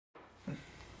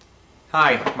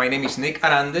Hi, my name is Nick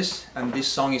Arandes and this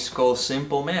song is called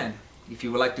Simple Man. If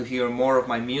you would like to hear more of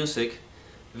my music,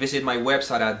 visit my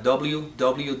website at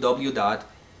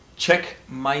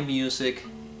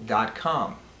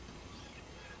www.checkmymusic.com.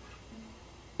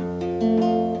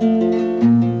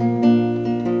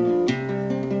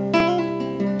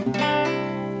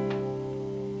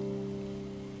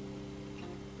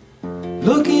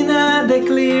 Looking at the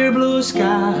clear blue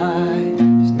sky,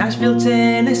 Nashville,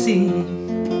 Tennessee.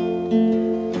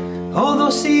 All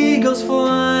those eagles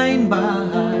flying by,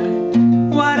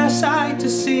 what a sight to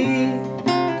see.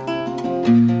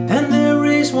 And there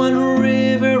is one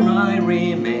river I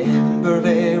remember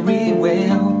very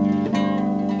well,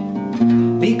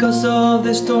 because of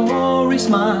the stories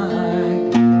my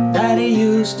daddy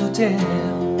used to tell.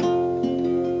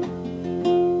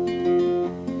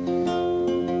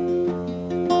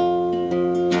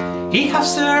 He had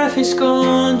served his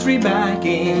country back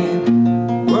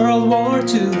in World War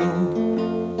II.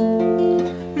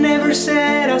 Never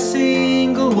said a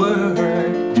single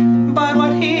word about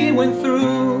what he went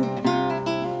through.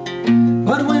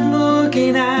 But when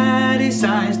looking at his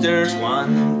eyes, there's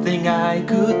one thing I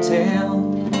could tell.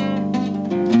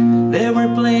 There were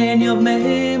plenty of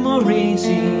memories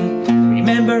he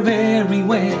remembered very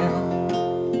well.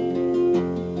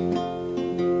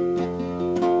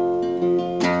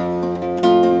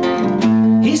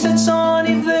 He said, son,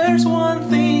 if there's one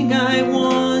thing I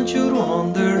want you to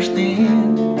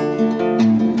understand,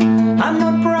 I'm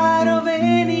not proud of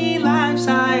any lives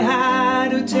I had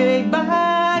to take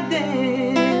back then.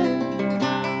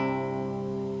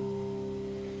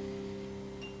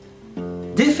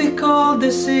 Difficult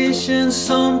decisions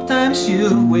sometimes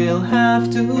you will have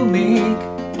to make,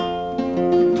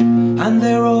 and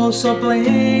there are also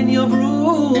plenty of rules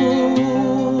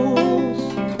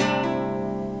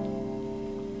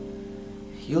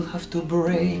you'll have to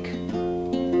break.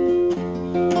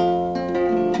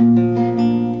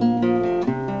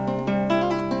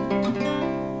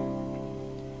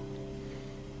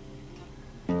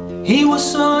 He was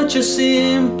such a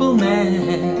simple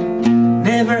man,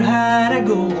 never had a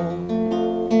goal.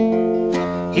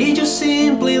 He just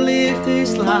simply lived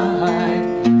his life,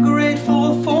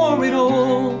 grateful for it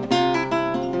all.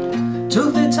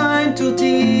 Took the time to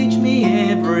teach me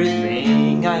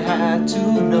everything I had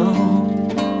to know,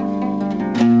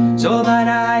 so that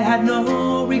I had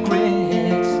no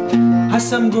regrets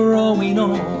as I'm growing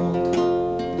old.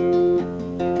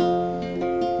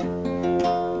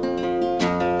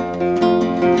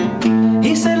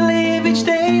 He said, live each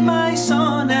day, my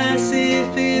son, as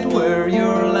if it were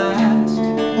your last,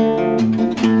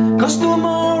 'cause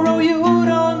tomorrow you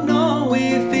don't know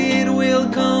if it will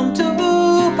come to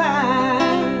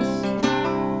pass.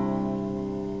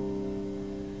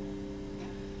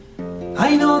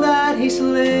 I know that his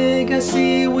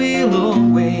legacy will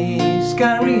always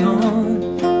carry on,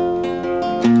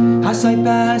 as I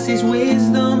pass his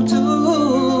wisdom to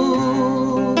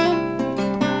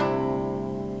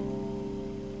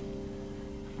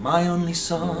my only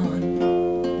son.